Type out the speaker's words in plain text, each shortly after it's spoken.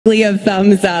A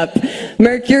thumbs up.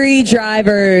 Mercury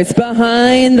drivers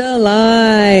behind the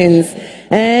lines.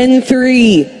 And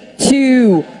 3,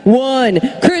 2, 1,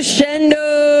 crescendo!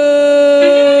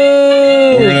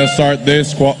 We're going to start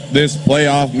this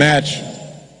playoff match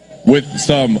with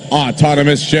some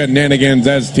autonomous shenanigans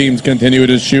as teams continue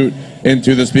to shoot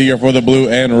into the speaker for the blue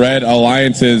and red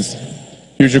alliances.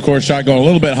 Future Core shot going a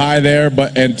little bit high there,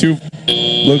 and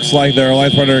looks like their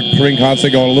alliance partner Kareem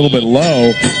Constant going a little bit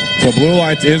low. So Blue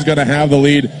Alliance is going to have the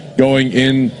lead going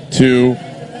into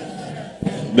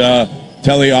the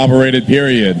tele-operated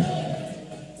period.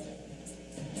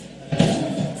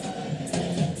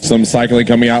 Some cycling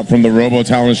coming out from the Robo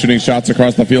Talon, shooting shots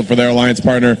across the field for their alliance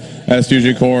partner as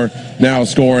Fusion Core now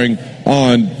scoring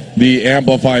on the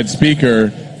amplified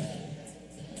speaker.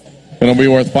 It'll be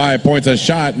worth 5 points a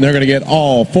shot, and they're going to get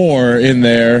all 4 in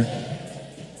there,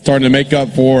 starting to make up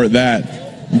for that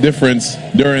difference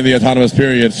during the autonomous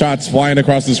period. Shots flying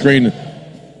across the screen.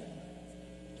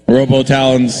 Robo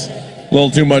Talons, a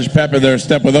little too much pep in their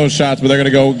step with those shots, but they're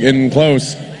going to go in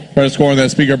close, try to score on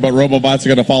that speaker, but Robobots are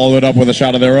going to follow it up with a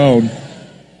shot of their own.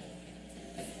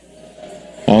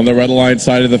 On the red alliance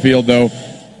side of the field, though,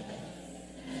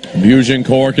 Fusion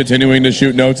Core continuing to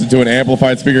shoot notes into an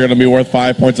amplified speaker, going to be worth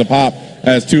 5 points a pop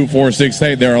as 2, 4, 6,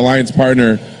 8, their alliance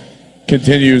partner,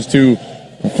 continues to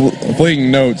fling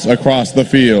notes across the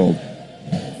field.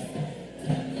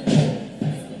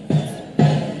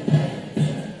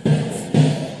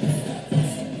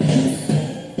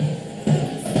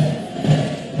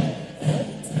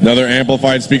 Another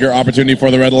amplified speaker opportunity for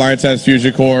the Red Alliance as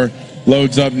Fusion Core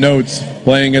loads up notes,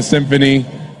 playing a symphony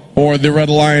for the Red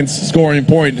Alliance, scoring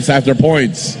points after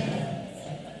points.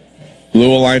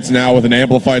 Blue Alliance now with an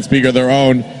amplified speaker of their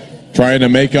own, trying to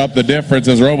make up the difference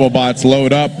as Robobots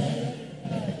load up,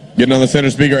 getting on the center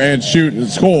speaker and shoot and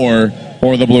score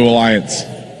for the Blue Alliance.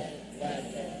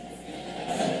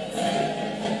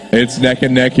 It's neck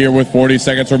and neck here with 40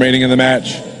 seconds remaining in the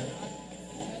match.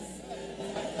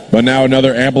 But now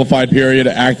another amplified period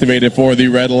activated for the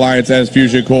Red Alliance as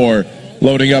Fusion Core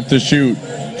loading up to shoot,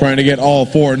 trying to get all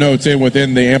 4 notes in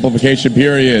within the amplification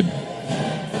period.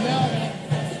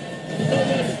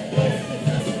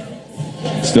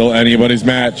 Still anybody's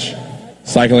match.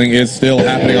 Cycling is still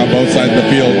happening on both sides of the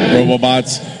field.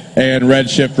 Robobots and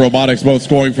Redshift Robotics both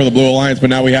scoring for the Blue Alliance, but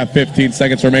now we have 15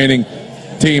 seconds remaining.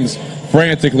 Teams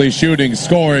frantically shooting,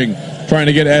 scoring, trying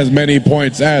to get as many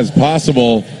points as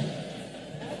possible.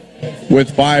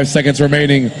 With 5 seconds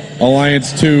remaining,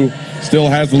 Alliance 2 still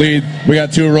has the lead. We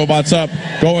got 2 robots up,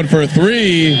 going for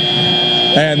 3,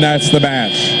 and that's the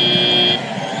match.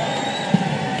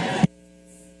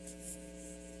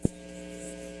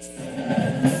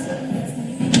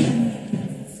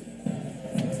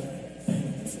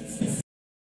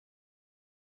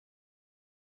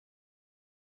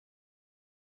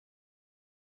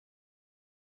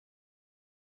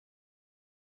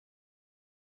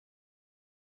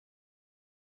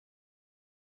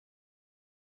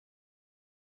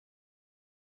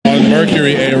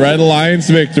 Mercury, a Red Alliance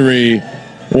victory,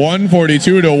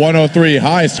 142 to 103.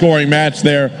 High scoring match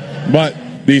there, but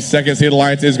the second seed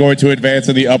Alliance is going to advance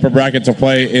in the upper bracket to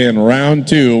play in round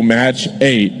 2, match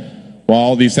 8,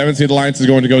 while the 7th seed Alliance is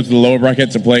going to go to the lower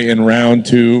bracket to play in round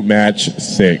 2, match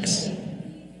 6.